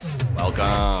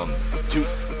Welcome to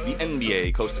the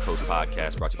NBA Coast to Coast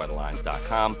podcast brought to you by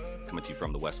TheLines.com. Coming to you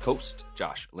from the West Coast,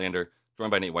 Josh Lander, joined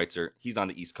by Nate Weitzer. He's on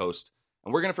the East Coast.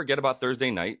 And we're going to forget about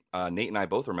Thursday night. Nate and I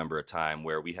both remember a time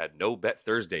where we had no bet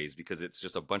Thursdays because it's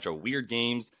just a bunch of weird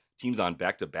games, teams on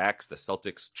back-to-backs, the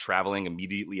Celtics traveling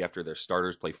immediately after their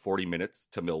starters play 40 minutes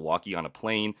to Milwaukee on a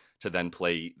plane to then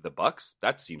play the Bucks.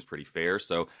 That seems pretty fair.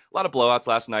 So a lot of blowouts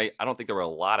last night. I don't think there were a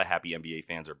lot of happy NBA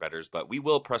fans or bettors, but we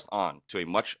will press on to a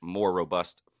much more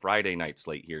robust Friday night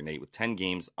slate here, Nate, with 10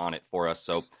 games on it for us.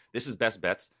 So this is Best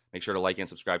Bets. Make sure to like and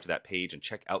subscribe to that page and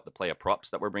check out the play of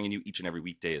props that we're bringing you each and every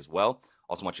weekday as well.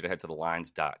 Also want you to head to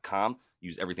thelines.com.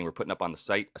 Use everything we're putting up on the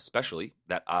site, especially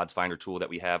that odds finder tool that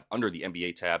we have under the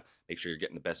NBA tab. Make sure you're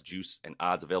getting the best juice and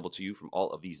odds available to you from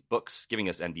all of these books giving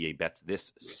us NBA bets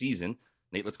this season.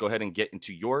 Nate, let's go ahead and get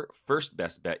into your first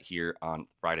best bet here on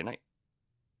Friday night.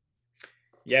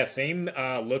 Yeah, same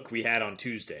look we had on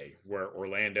Tuesday where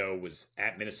Orlando was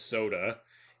at Minnesota.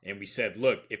 And we said,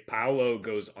 look, if Paolo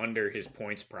goes under his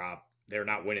points prop, they're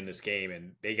not winning this game.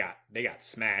 And they got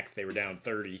smacked. They were down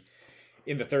 30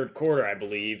 in the third quarter, I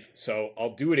believe. So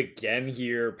I'll do it again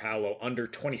here. Paolo under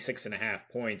 26.5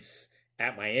 points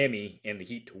at Miami and the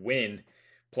Heat to win,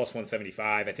 plus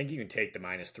 175. I think you can take the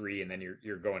 -3, and then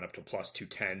you're going up to plus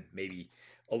 210, maybe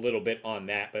a little bit on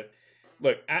that. But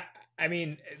look, I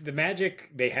mean, the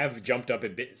Magic, they have jumped up a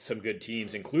bit some good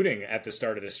teams, including at the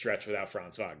start of this stretch without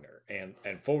Franz Wagner. And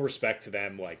full respect to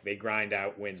them, like they grind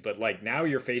out wins. But like now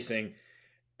you're facing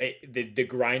the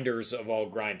grinders of all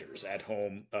grinders at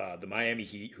home, the Miami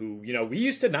Heat, who, you know, we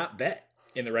used to not bet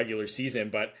in the regular season,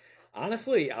 but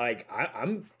honestly, like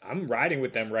I'm riding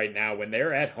with them right now when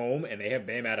they're at home and they have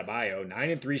Bam Adebayo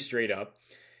 9-3 straight up.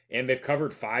 And they've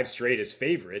covered 5 straight as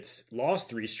favorites, lost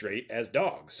 3 straight as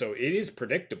dogs. So it is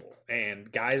predictable.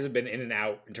 And guys have been in and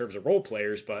out in terms of role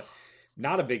players, but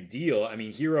not a big deal. I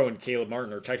mean, Hero and Caleb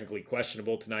Martin are technically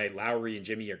questionable tonight. Lowry and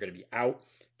Jimmy are going to be out.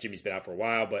 Jimmy's been out for a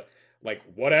while, but like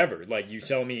whatever. Like you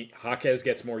tell me Jaquez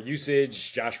gets more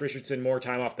usage, Josh Richardson more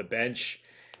time off the bench,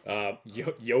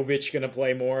 Jovic going to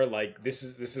play more. Like this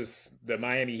is the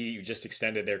Miami Heat who just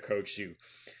extended their coach who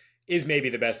is maybe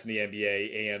the best in the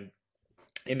NBA. And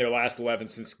in their last 11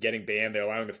 since getting banned, they're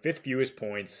allowing the 5th fewest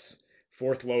points,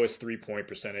 4th lowest 3-point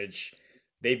percentage.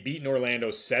 They've beaten Orlando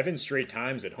 7 straight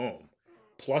times at home,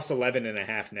 plus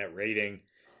 11.5 net rating.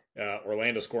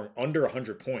 Orlando scoring under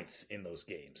 100 points in those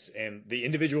games. And the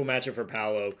individual matchup for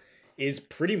Paolo is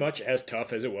pretty much as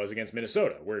tough as it was against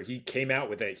Minnesota, where he came out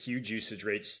with a huge usage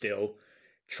rate still,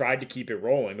 tried to keep it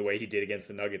rolling the way he did against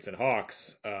the Nuggets and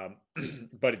Hawks,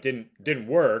 but it didn't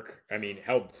work. I mean,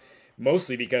 held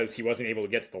mostly because he wasn't able to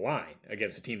get to the line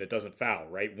against a team that doesn't foul,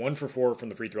 right? 1 for 4 from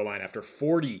the free throw line after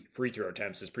 40 free throw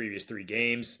attempts his previous 3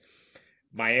 games.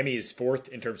 Miami is 4th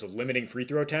in terms of limiting free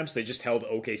throw attempts. They just held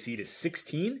OKC to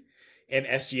 16 and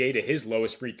SGA to his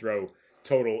lowest free throw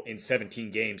total in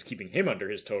 17 games, keeping him under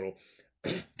his total.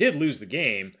 Did lose the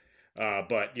game,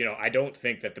 but you know, I don't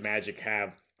think that the Magic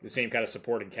have the same kind of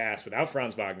supporting cast without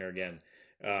Franz Wagner again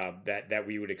that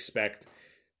we would expect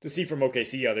to see from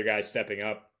OKC, other guys stepping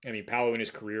up. I mean, Paolo in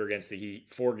his career against the Heat,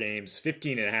 4 games,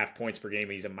 15.5 points per game.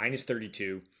 He's a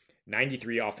 -32,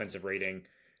 93 offensive rating,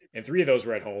 and 3 of those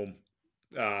were at home.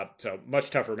 So much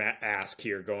tougher ask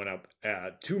here going up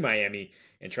to Miami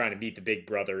and trying to beat the big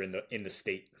brother in the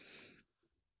state.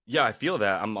 Yeah, I feel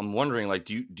that. I'm wondering, like,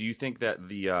 do you think that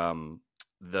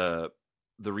the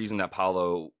reason that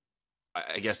Paolo,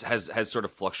 I guess, has sort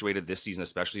of fluctuated this season,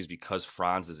 especially, is because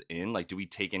Franz is in? Like, do we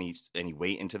take any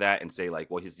weight into that and say,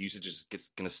 like, well, his usage is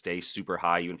going to stay super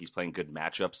high even if he's playing good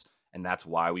matchups, and that's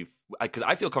why because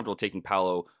I feel comfortable taking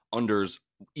Paolo unders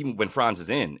even when Franz is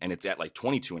in, and it's at like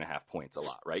 22.5 points a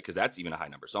lot, right? Because that's even a high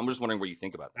number. So I'm just wondering what you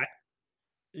think about that.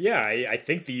 Yeah, I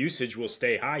think the usage will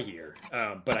stay high here,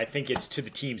 but I think it's to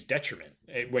the team's detriment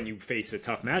when you face a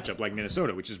tough matchup like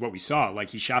Minnesota, which is what we saw.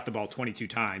 Like, he shot the ball 22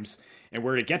 times, and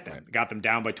where did it get them? Got them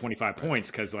down by 25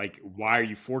 points because, like, why are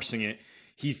you forcing it?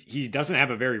 He doesn't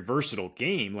have a very versatile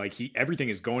game. Like, everything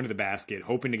is going to the basket,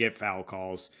 hoping to get foul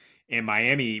calls, and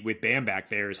Miami with Bam back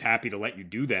there is happy to let you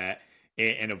do that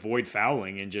and avoid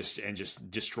fouling and just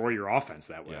destroy your offense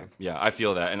that way. Yeah, I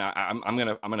feel that, and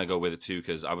I'm gonna go with it too,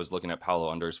 because I was looking at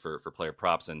Paolo unders for player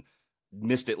props and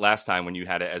missed it last time when you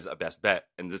had it as a best bet,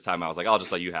 and this time I was like, I'll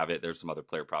just let you have it. There's some other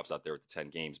player props out there with the 10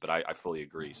 games, but I fully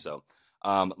agree. So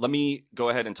let me go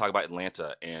ahead and talk about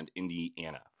Atlanta and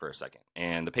Indiana for a second.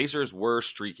 And the Pacers were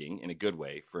streaking in a good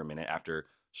way for a minute after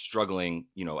struggling,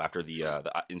 after the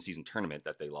in-season tournament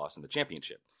that they lost in the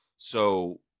championship.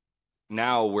 So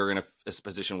now we're in a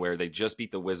position where they just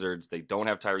beat the Wizards. They don't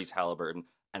have Tyrese Halliburton.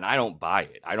 And I don't buy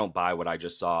it. I don't buy what I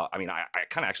just saw. I mean, I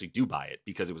kind of actually do buy it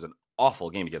because it was an awful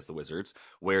game against the Wizards,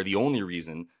 where the only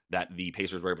reason that the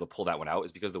Pacers were able to pull that one out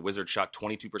is because the Wizards shot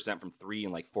 22% from three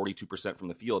and like 42% from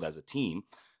the field as a team.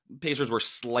 Pacers were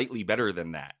slightly better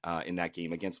than that in that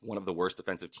game against one of the worst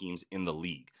defensive teams in the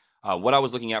league. What I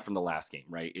was looking at from the last game,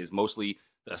 right, is mostly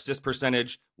the assist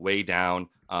percentage way down,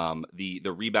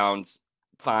 the rebounds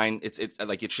fine. It's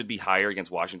like it should be higher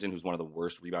against Washington, who's one of the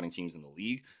worst rebounding teams in the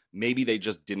league. Maybe they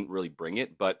just didn't really bring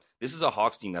it, but this is a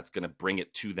Hawks team that's going to bring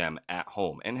it to them at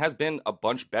home and has been a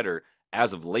bunch better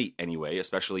as of late anyway,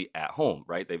 especially at home,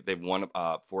 right? They've won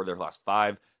 4 of their last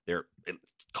 5. They're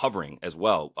covering as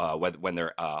well when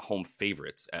they're home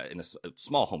favorites,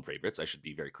 small home favorites. I should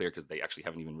be very clear because they actually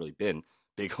haven't even really been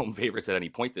big home favorites at any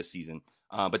point this season.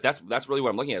 But that's really what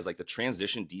I'm looking at is like the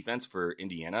transition defense for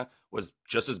Indiana was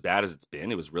just as bad as it's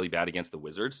been. It was really bad against the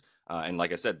Wizards. And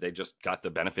like I said, they just got the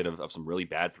benefit of some really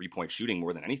bad 3-point shooting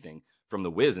more than anything from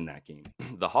the Wiz in that game.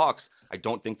 The Hawks, I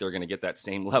don't think they're going to get that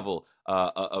same level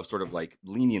of sort of like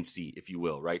leniency, if you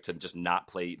will, right? To just not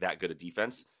play that good a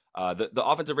defense. The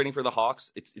offensive rating for the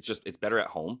Hawks, it's better at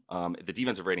home. The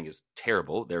defensive rating is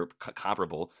terrible. They're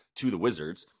comparable to the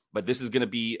Wizards. But this is going to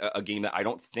be a game that I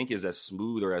don't think is as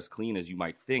smooth or as clean as you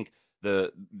might think.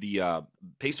 The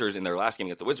Pacers in their last game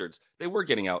against the Wizards, they were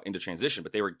getting out into transition,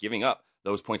 but they were giving up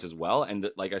those points as well. And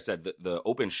like I said, the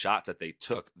open shots that they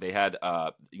took, they had,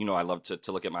 I love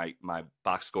to look at my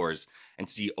box scores and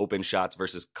see open shots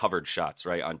versus covered shots,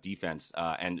 right, on defense.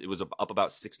 And it was up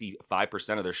about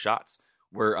 65% of their shots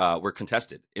were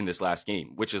contested in this last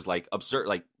game, which is like absurd,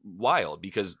 like wild,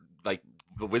 because like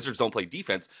the Wizards don't play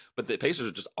defense, but the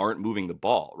Pacers just aren't moving the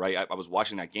ball, right? I was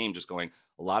watching that game just going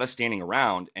a lot of standing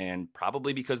around, and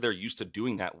probably because they're used to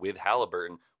doing that with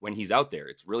Halliburton when he's out there.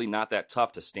 It's really not that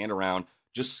tough to stand around,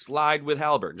 just slide with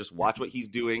Halliburton, just watch what he's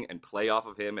doing and play off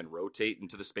of him and rotate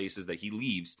into the spaces that he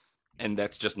leaves. And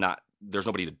that's just not, there's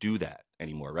nobody to do that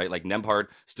anymore, right? Like Nembhard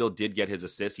still did get his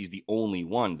assists. He's the only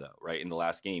one though, right? In the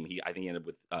last game, I think he ended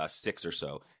with 6 or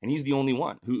so. And he's the only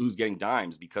one who's getting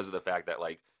dimes because of the fact that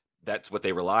like, that's what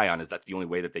they rely on, is that's the only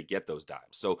way that they get those dimes.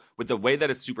 So with the way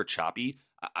that it's super choppy,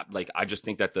 I just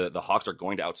think that the Hawks are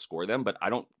going to outscore them, but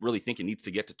I don't really think it needs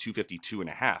to get to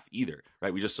 252.5 either,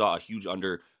 right? We just saw a huge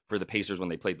under for the Pacers when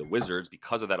they played the Wizards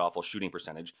because of that awful shooting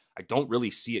percentage. I don't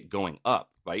really see it going up,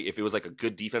 right? If it was like a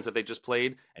good defense that they just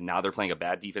played and now they're playing a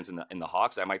bad defense in the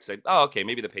Hawks, I might say, oh, okay,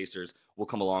 maybe the Pacers will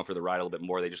come along for the ride a little bit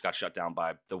more. They just got shut down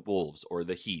by the Wolves or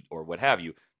the Heat or what have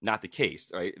you. Not the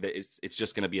case, right? It's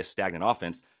just going to be a stagnant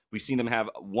offense. We've seen them have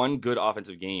one good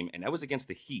offensive game, and that was against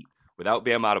the Heat without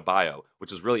Bam Adebayo,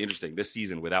 which was really interesting this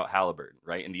season without Halliburton,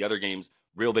 right? In the other games,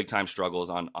 real big time struggles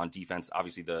on defense.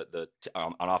 Obviously,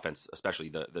 on offense, especially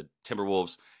the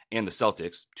Timberwolves and the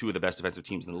Celtics, 2 of the best defensive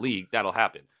teams in the league. That'll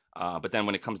happen. But then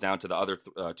when it comes down to the other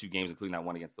 2 games, including that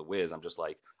one against the Wiz, I'm just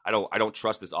like, I don't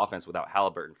trust this offense without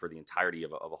Halliburton for the entirety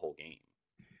of a whole game.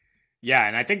 Yeah,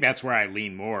 and I think that's where I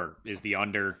lean more is the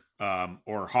under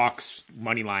or Hawks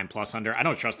money line plus under. I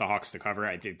don't trust the Hawks to cover.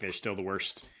 I think they're still the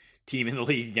worst team in the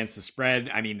league against the spread.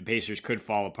 I mean, the Pacers could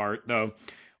fall apart though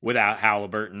without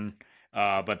Halliburton.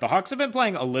 But the Hawks have been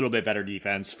playing a little bit better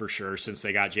defense for sure since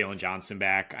they got Jalen Johnson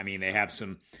back. I mean, they have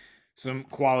some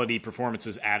quality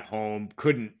performances at home.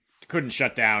 Couldn't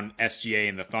shut down SGA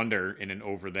and the Thunder in an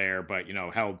over there, but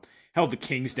held the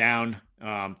Kings down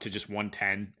to just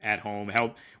 110 at home.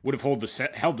 Would have held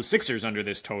the Sixers under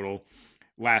this total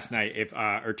last night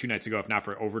or 2 nights ago if not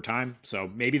for overtime. So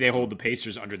maybe they hold the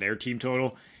Pacers under their team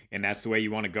total, and that's the way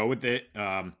you want to go with it.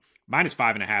 Minus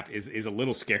 5.5 is a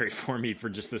little scary for me for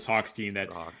just this Hawks team that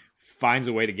finds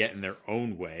a way to get in their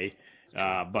own way.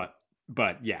 But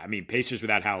yeah, I mean, Pacers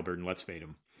without Halliburton, let's fade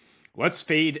them. Let's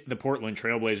fade the Portland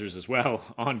Trailblazers as well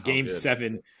on Game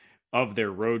 7 of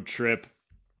their road trip.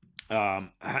 And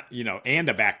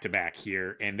a back-to-back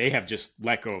here, and they have just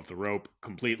let go of the rope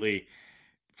completely,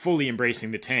 fully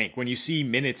embracing the tank. When you see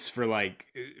minutes for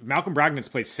Malcolm Brogdon's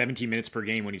played 17 minutes per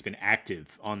game when he's been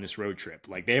active on this road trip.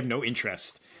 Like, they have no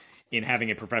interest in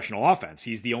having a professional offense.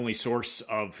 He's the only source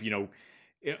of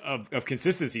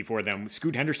consistency for them.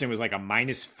 Scoot Henderson was like a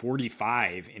minus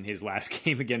 45 in his last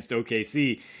game against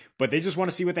OKC, but they just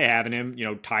want to see what they have in him.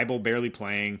 Tybal barely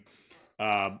playing.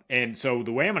 And so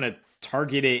the way I'm going to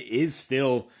target it is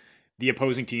still the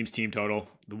opposing team's team total.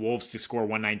 The Wolves to score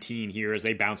 119 here as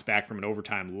they bounce back from an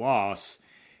overtime loss.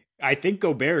 I think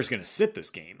Gobert is going to sit this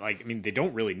game. They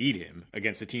don't really need him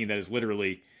against a team that is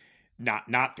literally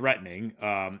not threatening.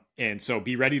 And so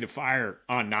be ready to fire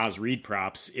on Naz Reid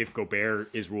props if Gobert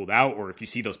is ruled out, or if you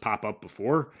see those pop up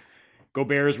before.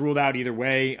 Gobert is ruled out either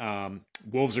way.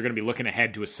 Wolves are going to be looking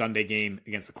ahead to a Sunday game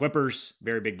against the Clippers.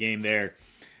 Very big game there.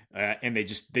 And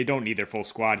they don't need their full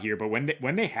squad here. But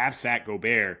when they have sat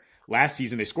Gobert, last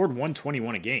season they scored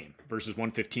 121 a game versus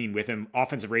 115 with him.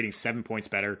 Offensive rating 7 points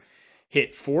better.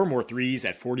 Hit 4 more threes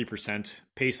at 40%.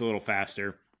 Pace a little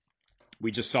faster.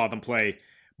 We just saw them play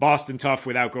Boston tough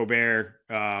without Gobert.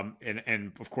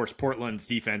 And of course, Portland's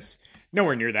defense,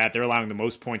 nowhere near that. They're allowing the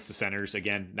most points to centers.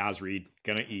 Again, Naz Reid,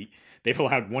 gonna eat. They've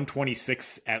allowed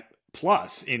 126 at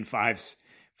plus in five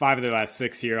of their last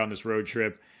 6 here on this road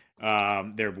trip.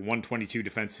 They're 122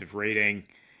 defensive rating.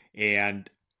 And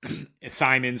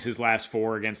Simons, his last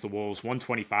 4 against the Wolves,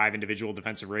 125 individual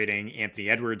defensive rating. Anthony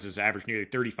Edwards has averaged nearly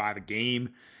 35 a game.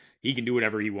 He can do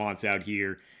whatever he wants out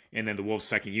here. And then the Wolves'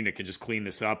 second unit can just clean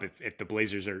this up. If the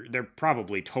Blazers they're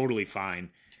probably totally fine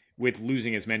with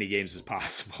losing as many games as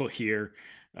possible here,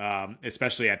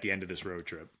 especially at the end of this road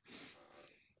trip.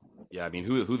 Yeah, I mean,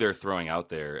 who they're throwing out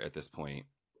there at this point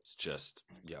is just,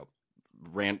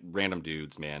 random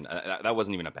dudes, man. That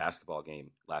wasn't even a basketball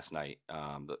game last night.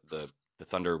 The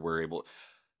Thunder were able.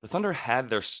 The Thunder had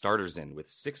their starters in with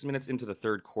 6 minutes into the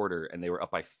third quarter, and they were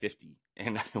up by 50.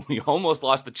 And we almost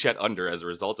lost the Chet under as a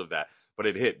result of that. But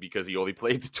it hit because he only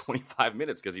played the 25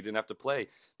 minutes because he didn't have to play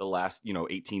the last,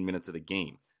 18 minutes of the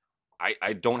game.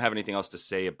 I don't have anything else to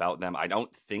say about them. I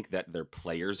don't think that their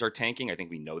players are tanking. I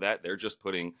think we know that. They're just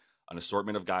putting an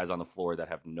assortment of guys on the floor that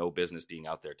have no business being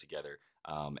out there together.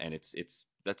 And this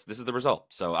is the result.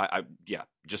 So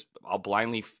I'll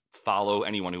blindly follow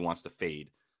anyone who wants to fade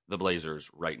the Blazers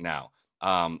right now.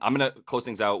 I'm going to close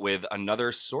things out with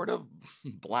another sort of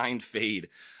blind fade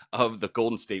of the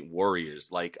Golden State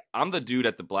Warriors. Like, I'm the dude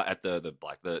at the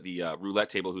roulette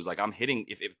table who's like, I'm hitting,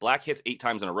 if Black hits 8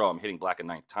 times in a row, I'm hitting Black a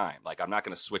 9th time. Like, I'm not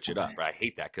going to switch it up. Right? I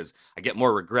hate that because I get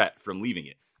more regret from leaving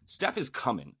it. Steph is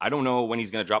coming. I don't know when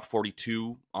he's going to drop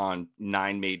 42 on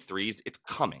 9 made threes. It's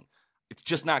coming. It's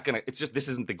just not going to, this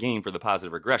isn't the game for the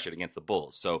positive regression against the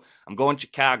Bulls. So I'm going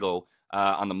Chicago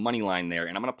on the money line there,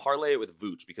 and I'm going to parlay it with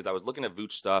Vooch because I was looking at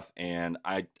Vooch stuff, and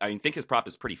I think his prop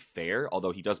is pretty fair,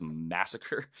 although he does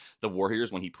massacre the Warriors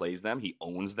when he plays them. He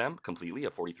owns them completely, a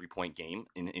 43-point game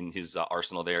in his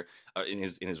arsenal there, in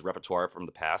his repertoire from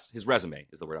the past. His resume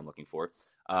is the word I'm looking for.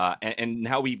 And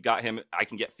now we've got him. I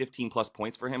can get 15 plus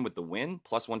points for him with the win.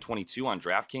 Plus 122 on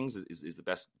DraftKings is the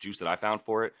best juice that I found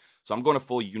for it. So I'm going a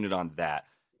full unit on that.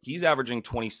 He's averaging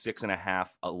 26.5,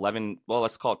 11, well,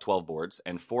 let's call it 12 boards,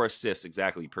 and 4 assists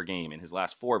exactly per game in his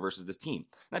last 4 versus this team.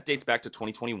 And that dates back to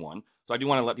 2021. So I do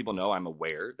want to let people know I'm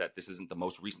aware that this isn't the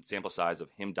most recent sample size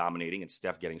of him dominating and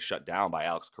Steph getting shut down by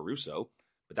Alex Caruso.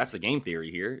 But that's the game theory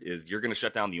here, is you're going to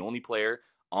shut down the only player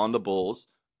on the Bulls,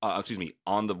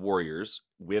 on the Warriors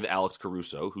with Alex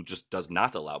Caruso, who just does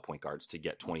not allow point guards to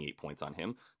get 28 points on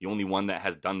him. The only one that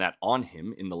has done that on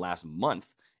him in the last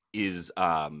month is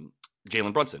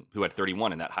Jalen Brunson, who had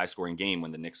 31 in that high-scoring game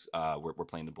when the Knicks were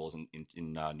playing the Bulls in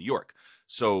New York.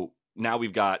 So now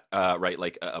we've got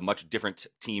a much different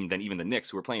team than even the Knicks,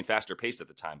 who were playing faster paced at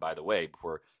the time, by the way,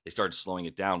 before they started slowing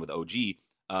it down with OG.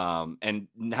 And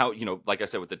now, like I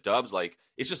said, with the Dubs, like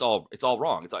it's all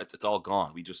wrong. It's all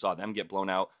gone. We just saw them get blown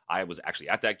out. I was actually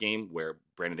at that game where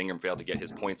Brandon Ingram failed to get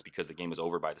his points because the game was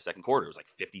over by the second quarter. It was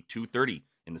like 52-30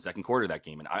 in the second quarter of that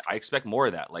game. And I expect more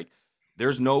of that. Like,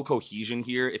 there's no cohesion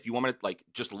here. If you want me to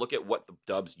just look at what the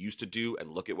Dubs used to do and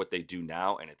look at what they do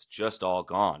now, and it's just all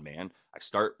gone, man. I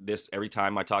start this every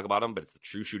time I talk about them, but it's the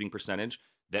true shooting percentage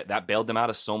that bailed them out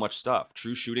of so much stuff.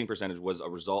 True shooting percentage was a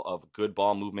result of good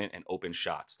ball movement and open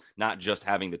shots, not just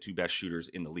having the 2 best shooters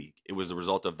in the league. It was a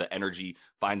result of the energy,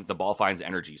 the ball finds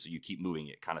energy, so you keep moving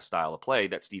it kind of style of play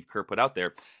that Steve Kerr put out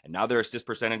there. And now their assist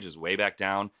percentage is way back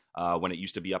down when it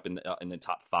used to be up in the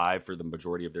top 5 for the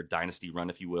majority of their dynasty run,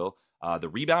 if you will. The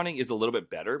rebounding is a little bit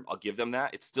better. I'll give them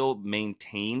that. It's still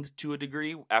maintained to a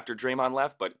degree after Draymond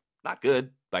left, but not good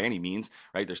by any means,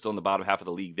 right? They're still in the bottom half of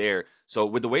the league there. So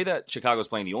with the way that Chicago's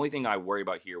playing, the only thing I worry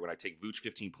about here when I take Vooch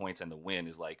 15 points and the win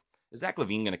is Zach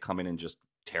LaVine going to come in and just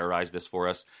terrorize this for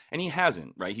us? And he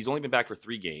hasn't, right? He's only been back for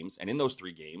 3 games. And in those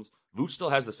 3 games, Vooch still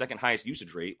has the second highest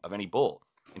usage rate of any Bull.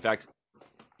 In fact,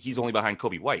 he's only behind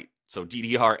Kobe White. So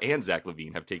DDR and Zach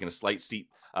LaVine have taken a slight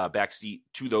back seat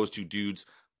to those 2 dudes.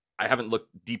 I haven't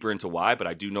looked deeper into why, but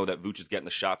I do know that Vooch is getting the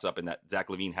shots up and that Zach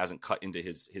LaVine hasn't cut into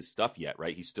his stuff yet,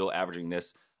 right? He's still averaging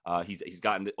this. He's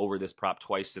gotten over this prop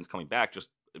twice since coming back, just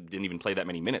didn't even play that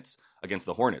many minutes against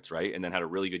the Hornets, right? And then had a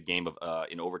really good game of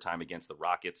in overtime against the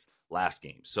Rockets last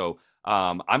game. So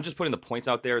I'm just putting the points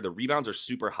out there. The rebounds are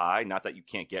super high. Not that you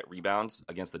can't get rebounds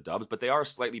against the Dubs, but they are a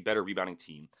slightly better rebounding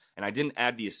team. And I didn't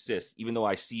add the assists, even though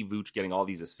I see Vooch getting all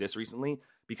these assists recently,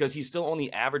 because he's still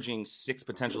only averaging 6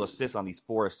 potential assists on these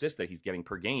 4 assists that he's getting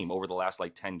per game over the last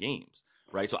like 10 games.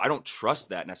 Right. So I don't trust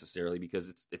that necessarily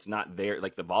because it's not there.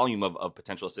 Like the volume of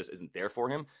potential assists isn't there for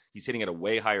him. He's hitting at a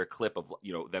way higher clip of,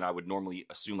 than I would normally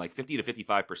assume. Like 50 to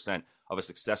 55% of a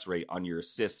success rate on your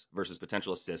assists versus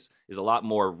potential assists is a lot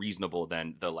more reasonable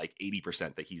than the like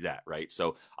 80% that he's at. Right.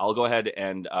 So I'll go ahead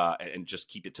and just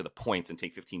keep it to the points and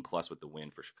take 15 plus with the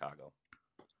win for Chicago.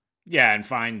 Yeah, and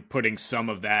fine putting some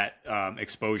of that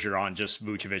exposure on just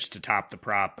Vucevic to top the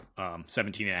prop.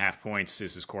 17.5 points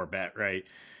is his core bet, right?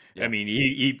 Yeah. I mean,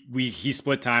 he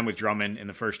split time with Drummond in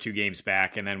the first 2 games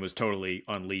back and then was totally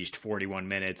unleashed, 41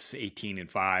 minutes,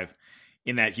 18-5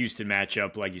 in that Houston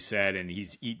matchup, like you said, and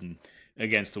he's eaten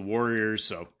against the Warriors,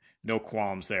 so no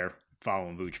qualms there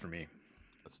following Vooch for me.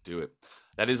 Let's do it.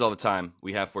 That is all the time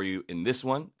we have for you in this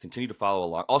one. Continue to follow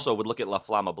along. Also, would look at La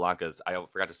Flama Blancas. I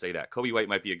forgot to say that. Coby White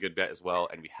might be a good bet as well,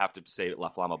 and we have to say La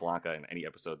Flama Blanca in any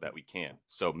episode that we can.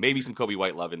 So maybe some Coby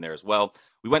White love in there as well.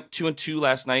 We went 2-2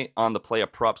 last night on the play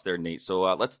of props there, Nate.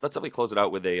 So let's definitely close it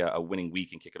out with a winning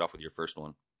week and kick it off with your first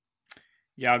one.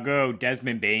 Yeah, I'll go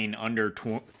Desmond Bane under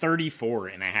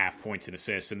 34.5 points and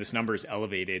assists, and this number is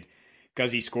elevated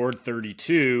because he scored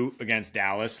 32 against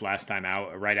Dallas last time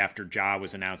out, right after Ja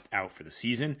was announced out for the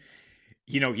season.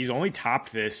 He's only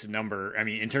topped this number, I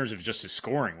mean, in terms of just his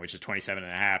scoring, which is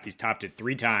 27.5. He's topped it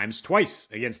 3 times, twice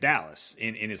against Dallas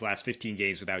in his last 15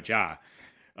 games without Ja.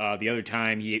 The other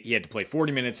time, he had to play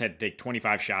 40 minutes, had to take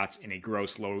 25 shots in a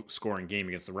gross low-scoring game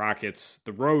against the Rockets.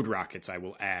 The road Rockets, I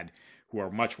will add, who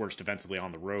are much worse defensively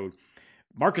on the road.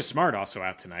 Marcus Smart also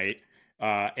out tonight.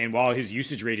 And while his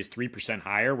usage rate is 3%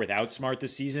 higher without Smart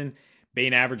this season,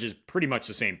 Bane averages pretty much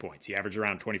the same points. He averages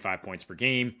around 25 points per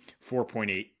game,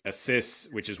 4.8 assists,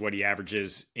 which is what he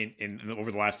averages in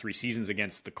over the last 3 seasons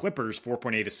against the Clippers,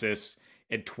 4.8 assists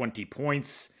and 20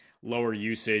 points, lower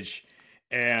usage.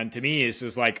 And to me, this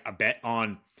is like a bet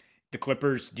on the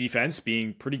Clippers defense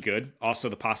being pretty good. Also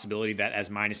the possibility that as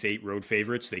 -8 road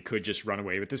favorites, they could just run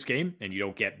away with this game and you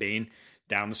don't get Bane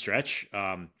down the stretch.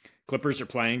 Clippers are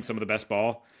playing some of the best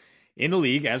ball in the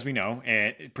league, as we know,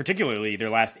 and particularly their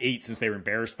last 8 since they were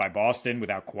embarrassed by Boston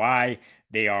without Kawhi.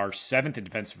 They are 7th in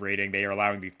defensive rating. They are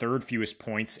allowing the 3rd fewest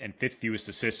points and 5th fewest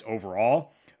assists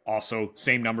overall. Also,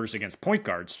 same numbers against point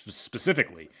guards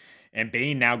specifically. And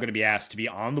Bane now going to be asked to be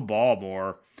on the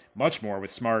ball much more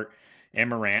with Smart and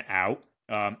Morant out.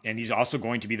 And he's also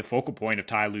going to be the focal point of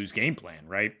Ty Lue's game plan,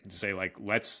 right? To say, like,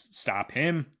 let's stop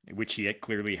him, which he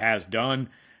clearly has done.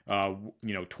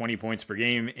 20 points per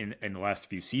game in the last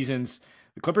few seasons.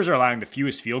 The Clippers are allowing the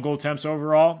fewest field goal attempts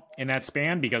overall in that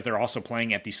span because they're also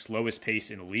playing at the slowest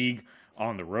pace in the league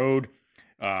on the road.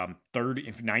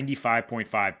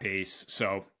 95.5 pace.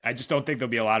 So I just don't think there'll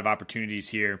be a lot of opportunities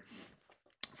here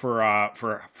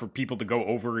for people to go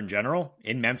over in general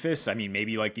in Memphis. I mean,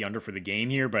 maybe like the under for the game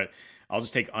here, but I'll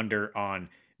just take under on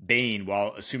Bane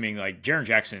while assuming like Jaren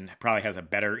Jackson probably has a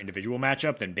better individual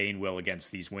matchup than Bane will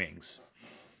against these wings.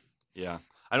 Yeah.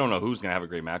 I don't know who's going to have a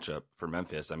great matchup for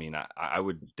Memphis. I mean, I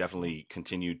would definitely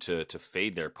continue to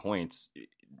fade their points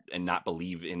and not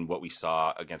believe in what we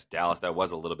saw against Dallas. That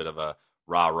was a little bit of a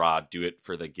rah, do it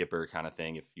for the Gipper kind of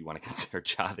thing, if you want to consider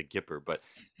Ja the Gipper. But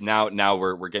now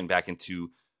we're getting back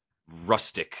into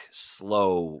rustic,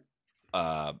 slow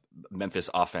Memphis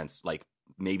offense, like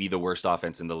maybe the worst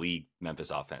offense in the league, Memphis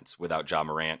offense, without Ja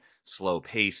Morant, slow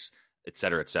pace, et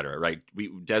cetera, right?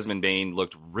 Desmond Bane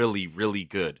looked really, really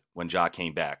good when Ja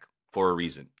came back for a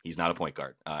reason. He's not a point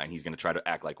guard, and he's going to try to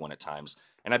act like one at times.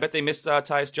 And I bet they miss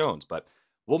Tyus Jones, but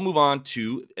we'll move on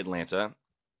to Atlanta.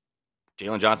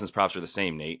 Jalen Johnson's props are the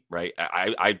same, Nate, right?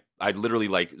 I literally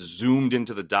like zoomed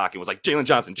into the doc and was like, Jalen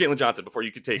Johnson, before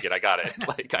you could take it. I got it.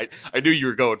 Like I knew you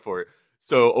were going for it.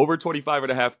 So over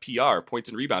 25.5 PR points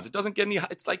and rebounds. It doesn't get any,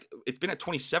 it's like, it's been at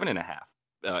 27.5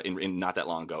 in not that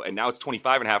long ago. And now it's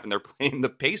 25.5 and they're playing the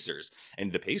Pacers,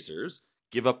 and the Pacers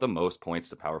give up the most points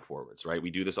to power forwards, right? We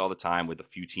do this all the time with a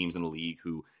few teams in the league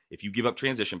who, if you give up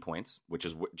transition points, which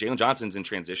is Jalen Johnson's in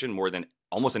transition more than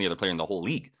almost any other player in the whole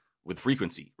league with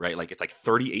frequency, right? Like it's like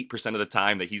 38% of the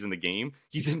time that he's in the game,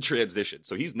 he's in transition.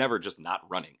 So he's never just not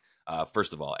running,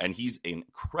 first of all. And he's an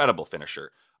incredible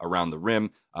finisher around the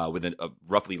rim with a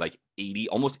roughly like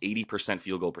almost 80%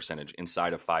 field goal percentage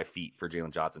inside of 5 feet for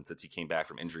Jalen Johnson since he came back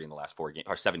from injury in the last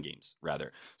 7 games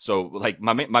rather. So like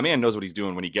my man knows what he's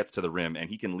doing when he gets to the rim, and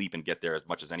he can leap and get there as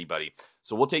much as anybody.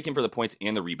 So we'll take him for the points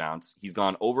and the rebounds. He's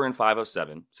gone over in 5 of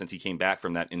 7 since he came back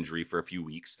from that injury for a few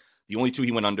weeks. The only 2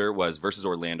 he went under was versus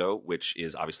Orlando, which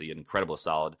is obviously an incredibly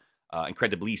solid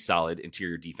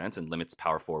interior defense and limits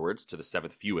power forwards to the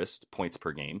 7th fewest points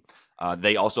per game.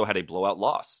 They also had a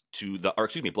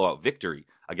blowout victory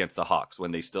against the Hawks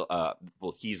when they still,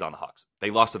 he's on the Hawks. They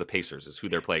lost to the Pacers is who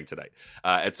they're playing tonight.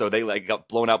 And so they like got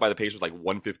blown out by the Pacers like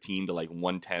 115 to like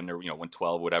 110 or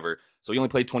 112, whatever. So he only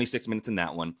played 26 minutes in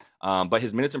that one. But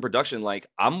his minutes in production, like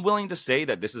I'm willing to say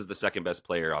that this is the second best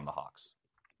player on the Hawks.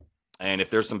 And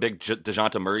if there's some big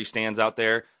DeJounte Murray stands out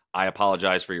there, I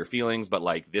apologize for your feelings, but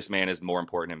like this man is more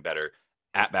important and better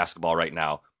at basketball right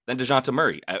now than DeJounte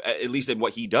Murray, at least in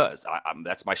what he does.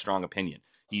 That's my strong opinion.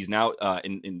 He's now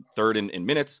in third in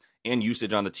minutes and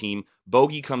usage on the team.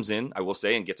 Bogey comes in, I will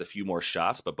say, and gets a few more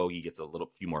shots, but Bogey gets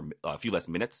a few less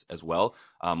minutes as well,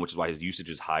 which is why his usage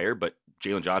is higher. But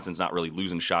Jalen Johnson's not really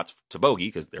losing shots to Bogey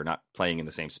because they're not playing in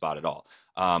the same spot at all.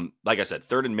 Like I said,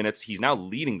 third in minutes, he's now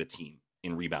leading the team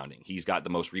in rebounding. He's got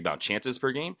the most rebound chances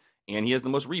per game, and he has the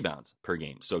most rebounds per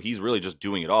game. So he's really just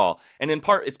doing it all. And in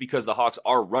part, it's because the Hawks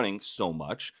are running so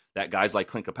much that guys like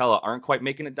Clint Capella aren't quite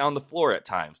making it down the floor at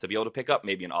times to be able to pick up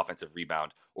maybe an offensive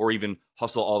rebound or even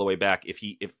hustle all the way back if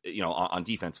on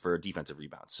defense for a defensive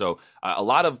rebound. So a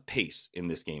lot of pace in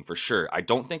this game for sure. I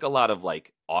don't think a lot of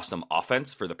like awesome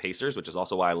offense for the Pacers, which is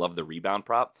also why I love the rebound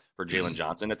prop for Jalen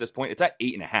Johnson at this point. It's at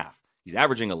 8.5. He's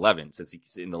averaging 11 since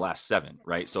he's in the last 7,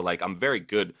 right? So, like, I'm very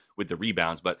good with the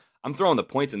rebounds, but I'm throwing the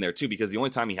points in there, too, because the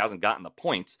only time he hasn't gotten the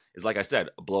points is, like I said,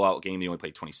 a blowout game. He only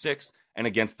played 26, and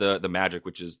against the Magic,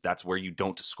 that's where you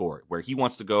don't score. Where he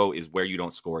wants to go is where you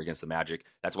don't score against the Magic.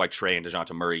 That's why Trey and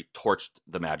DeJounte Murray torched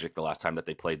the Magic the last time that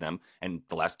they played them, and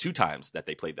the last 2 times that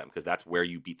they played them, because that's where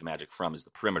you beat the Magic from is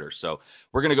the perimeter. So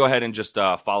we're going to go ahead and just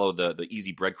follow the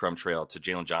easy breadcrumb trail to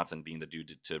Jalen Johnson being the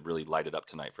dude to really light it up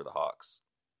tonight for the Hawks.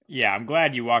 Yeah, I'm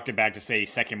glad you walked it back to say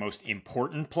second most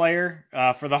important player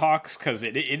for the Hawks, because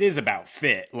it is about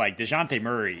fit. Like, DeJounte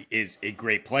Murray is a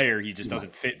great player. He just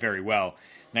doesn't fit very well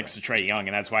next to Trae Young,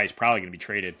 and that's why he's probably going to be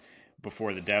traded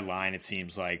before the deadline, it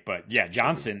seems like. But, yeah,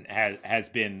 Johnson has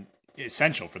been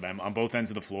essential for them on both ends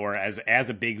of the floor as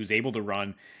a big who's able to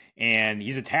run, and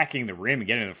he's attacking the rim and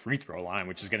getting to the free throw line,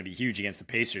 which is going to be huge against the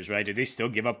Pacers, right? Do they still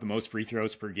give up the most free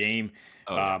throws per game?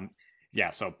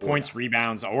 Yeah, so points,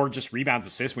 rebounds, or just rebounds,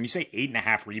 assists. When you say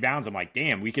 8.5 rebounds, I'm like,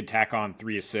 damn, we could tack on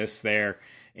 3 assists there.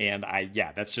 And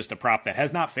that's just a prop that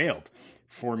has not failed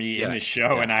for me in this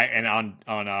show. Yeah. And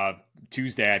on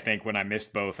Tuesday, I think when I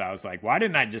missed both, I was like, why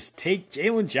didn't I just take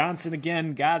Jalen Johnson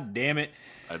again? God damn it.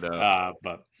 I know.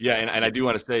 But yeah, and I do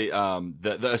want to say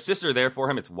the assists are there for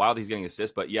him. It's wild he's getting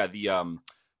assists, but yeah, the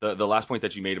last point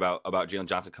that you made about Jalen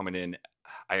Johnson coming in,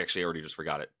 I actually already just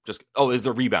forgot it. Is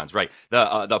the rebounds, right?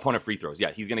 The opponent free throws.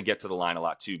 Yeah, he's going to get to the line a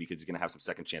lot too because he's going to have some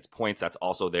second chance points. That's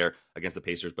also there against the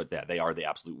Pacers, but yeah, they are the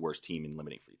absolute worst team in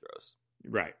limiting free throws.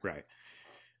 Right.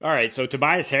 All right, so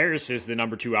Tobias Harris is the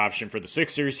number 2 option for the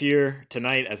Sixers here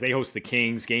tonight as they host the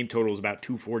Kings. Game total is about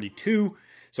 242.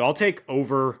 So I'll take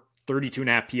over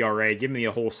 32.5 PRA. Give me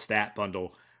a whole stat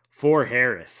bundle for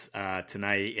Harris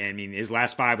tonight. I mean, his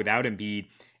last 5 without Embiid,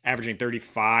 averaging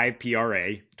 35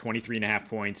 PRA, 23.5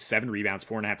 points, 7 rebounds,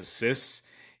 4.5 assists.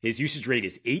 His usage rate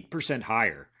is 8%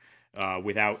 higher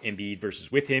without Embiid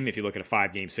versus with him. If you look at a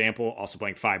 5-game sample, also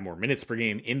playing 5 more minutes per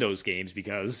game in those games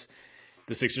because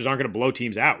the Sixers aren't going to blow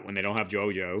teams out when they don't have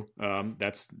JoJo.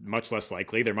 That's much less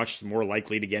likely. They're much more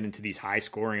likely to get into these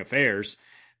high-scoring affairs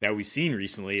that we've seen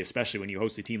recently, especially when you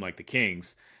host a team like the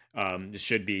Kings. This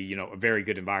should be, a very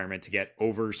good environment to get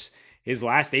overs. His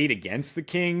last 8 against the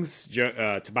Kings,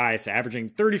 Tobias averaging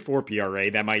 34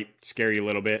 PRA. That might scare you a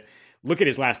little bit. Look at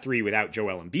his last 3 without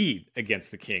Joel Embiid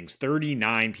against the Kings.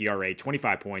 39 PRA,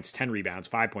 25 points, 10 rebounds,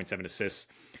 5.7 assists.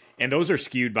 And those are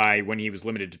skewed by when he was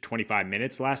limited to 25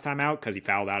 minutes last time out because he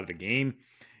fouled out of the game.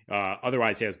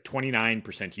 Otherwise, he has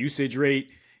 29% usage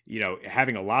rate.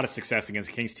 Having a lot of success against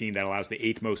a Kings team that allows the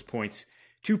 8th most points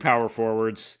to power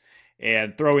forwards.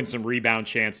 And throw in some rebound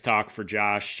chance talk for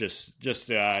Josh. Just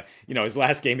his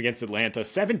last game against Atlanta,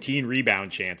 17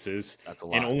 rebound chances. That's a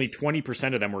lot. And only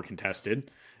 20% of them were contested.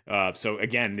 So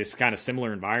again, this kind of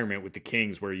similar environment with the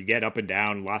Kings where you get up and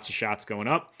down, lots of shots going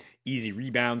up, easy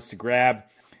rebounds to grab.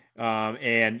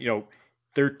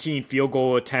 13 field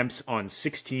goal attempts on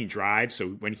 16 drives. So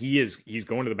when he's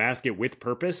going to the basket with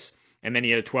purpose, And then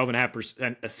he had a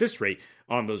 12.5% assist rate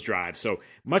on those drives. So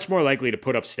much more likely to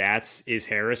put up stats is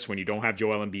Harris when you don't have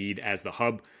Joel Embiid as the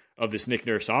hub of this Nick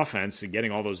Nurse offense and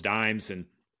getting all those dimes and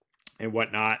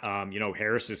whatnot.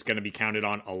 Harris is going to be counted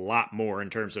on a lot more in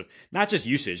terms of not just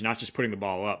usage, not just putting the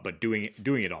ball up, but doing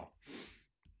it all.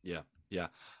 Yeah,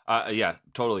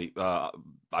 totally.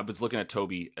 I was looking at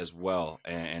Toby as well,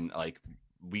 and like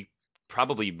we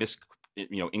probably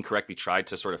incorrectly tried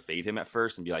to sort of fade him at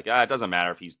first and be like, it doesn't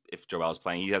matter if Joel's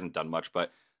playing, he hasn't done much,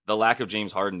 but the lack of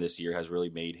James Harden this year has really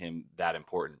made him that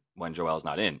important when Joel's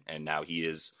not in, and now he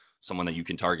is someone that you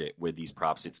can target with these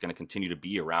props. It's going to continue to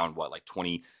be around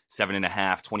 27.5,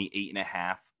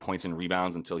 28.5 points and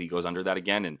rebounds until he goes under that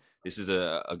again. And this is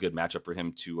a good matchup for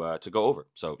him to go over.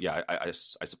 So yeah, I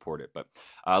support it. But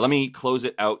let me close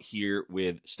it out here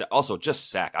with also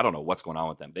just Sack. I don't know what's going on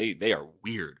with them. They are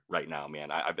weird right now, man.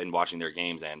 I've been watching their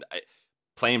games and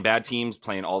playing bad teams,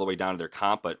 playing all the way down to their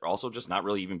comp, but also just not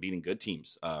really even beating good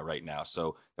teams right now.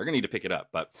 So they're going to need to pick it up.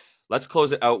 But let's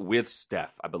close it out with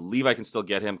Steph. I believe I can still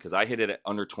get him because I hit it at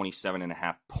under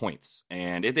 27.5 points.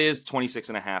 And it is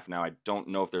 26.5 now. I don't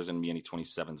know if there's going to be any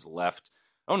 27s left.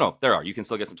 Oh, no, there are. You can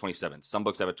still get some 27s. Some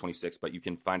books have a 26, but you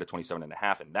can find a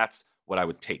 27.5, and that's what I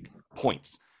would take,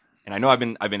 points. And I know I've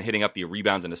been hitting up the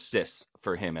rebounds and assists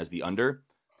for him as the under,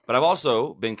 but I've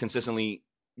also been consistently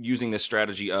using this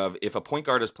strategy of if a point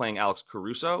guard is playing Alex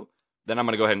Caruso, then I'm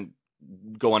going to go ahead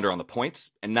and go under on the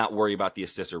points and not worry about the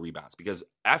assists or rebounds, because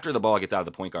after the ball gets out of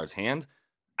the point guard's hand,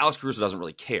 Alex Caruso doesn't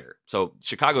really care. So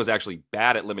Chicago is actually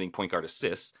bad at limiting point guard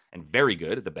assists and very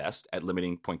good, the best, at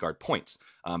limiting point guard points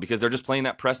because they're just playing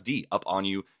that press D up on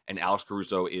you, and Alex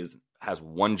Caruso has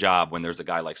one job when there's a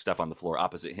guy like Steph on the floor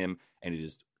opposite him, and it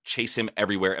is chase him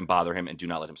everywhere and bother him and do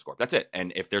not let him score. That's it.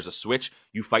 And if there's a switch,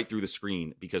 you fight through the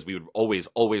screen because we would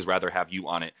always rather have you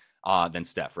on it than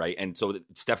Steph, right? And so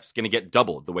Steph's going to get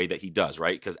doubled the way that he does,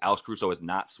 right? Because Alex Caruso is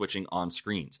not switching on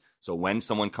screens. So when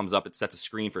someone comes up and sets a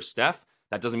screen for Steph,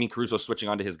 that doesn't mean Caruso's switching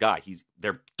onto his guy.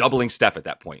 They're doubling Steph at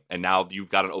that point, and now you've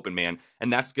got an open man,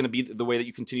 and that's going to be the way that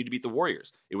you continue to beat the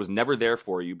Warriors. It was never there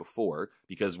for you before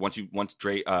because once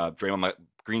Draymond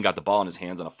Green got the ball in his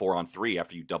hands on a 4-on-3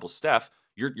 after you double Steph,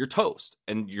 you're toast,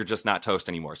 and you're just not toast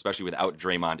anymore, especially without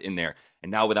Draymond in there,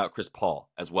 and now without Chris Paul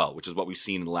as well, which is what we've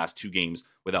seen in the last two games.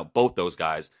 Without both those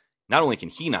guys, not only can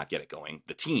he not get it going,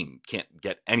 the team can't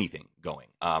get anything going.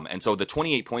 And so the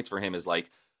 28 points for him is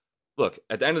like, look,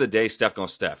 at the end of the day, Steph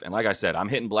goes Steph. And like I said, I'm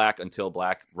hitting black until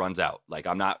black runs out. Like,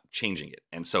 I'm not changing it.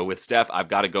 And so with Steph, I've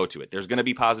got to go to it. There's going to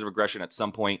be positive regression at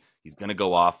some point. He's going to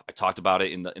go off. I talked about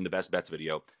it in the best bets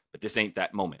video, but this ain't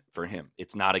that moment for him.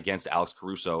 It's not against Alex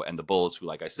Caruso and the Bulls, who,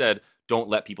 like I said, don't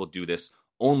let people do this.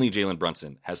 Only Jalen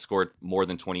Brunson has scored more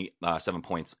than 27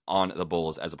 points on the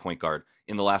Bulls as a point guard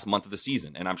in the last month of the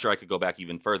season. And I'm sure I could go back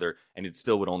even further, and it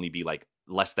still would only be like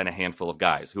less than a handful of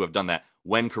guys who have done that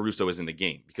when Caruso is in the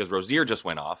game, because Rozier just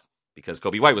went off because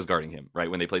Kobe White was guarding him, right,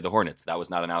 when they played the Hornets. That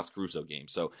was not an Alex Caruso game.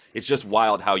 So it's just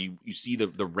wild how you see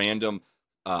the random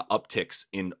upticks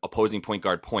in opposing point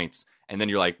guard points, and then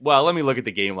you're like, well, let me look at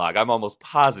the game log. I'm almost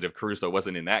positive Caruso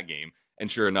wasn't in that game. And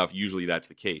sure enough, usually that's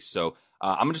the case. So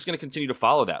I'm just going to continue to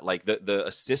follow that. Like the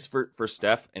assists for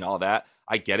Steph and all that,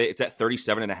 I get it. It's at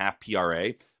 37.5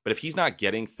 PRA. But if he's not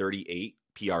getting 38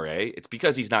 PRA, it's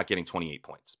because he's not getting 28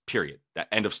 points, period. That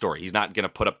end of story. He's not going to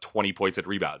put up 20 points at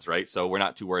rebounds, right? So we're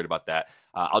not too worried about that.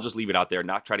 I'll just leave it out there,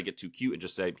 not try to get too cute, and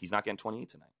just say he's not getting 28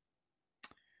 tonight.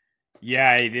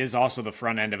 Yeah, it is also the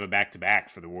front end of a back-to-back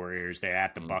for the Warriors. They're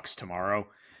at the Bucks tomorrow.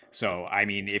 So, I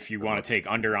mean, if you want to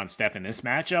take under on Steph in this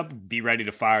matchup, be ready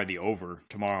to fire the over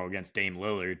tomorrow against Dame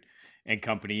Lillard and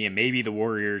company. And maybe the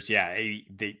Warriors,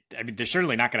 they're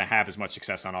certainly not going to have as much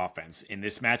success on offense in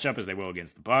this matchup as they will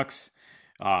against the Bucks.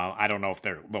 I don't know if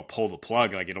they'll pull the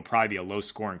plug. Like, it'll probably be a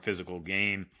low-scoring physical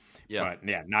game. Yeah. But,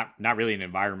 yeah, not really an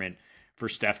environment for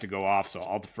Steph to go off. So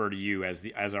I'll defer to you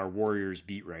as our Warriors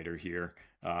beat writer here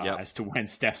as to when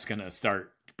Steph's going to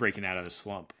start breaking out of the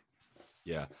slump.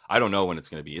 Yeah, I don't know when it's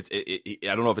going to be.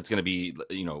 I don't know if it's going to be,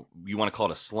 you want to call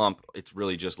it a slump. It's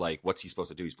really just like, what's he supposed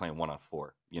to do? He's playing 1-on-4,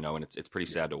 and it's pretty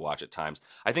sad to watch at times.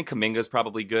 I think Kuminga's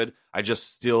probably good. I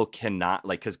just still cannot,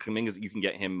 because Kuminga's, you can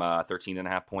get him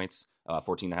 13.5 points,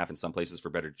 14.5 in some places for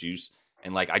better juice.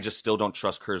 And I just still don't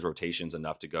trust Kerr's rotations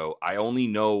enough to go. I only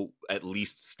know at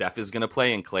least Steph is going to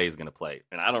play and Clay is going to play.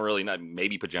 And I don't really know,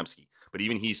 maybe Podziemski, but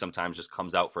even he sometimes just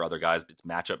comes out for other guys. It's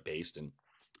matchup based, and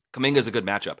Kuminga is a good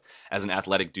matchup as an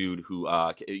athletic dude who,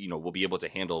 will be able to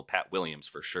handle Pat Williams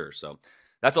for sure. So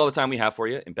that's all the time we have for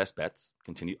you in Best Bets.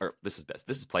 This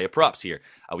is Play of Props here.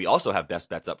 We also have Best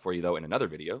Bets up for you, though, in another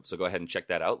video. So go ahead and check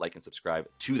that out. Like and subscribe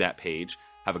to that page.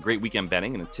 Have a great weekend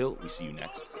betting, and until we see you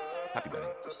next. Happy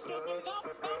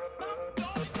betting.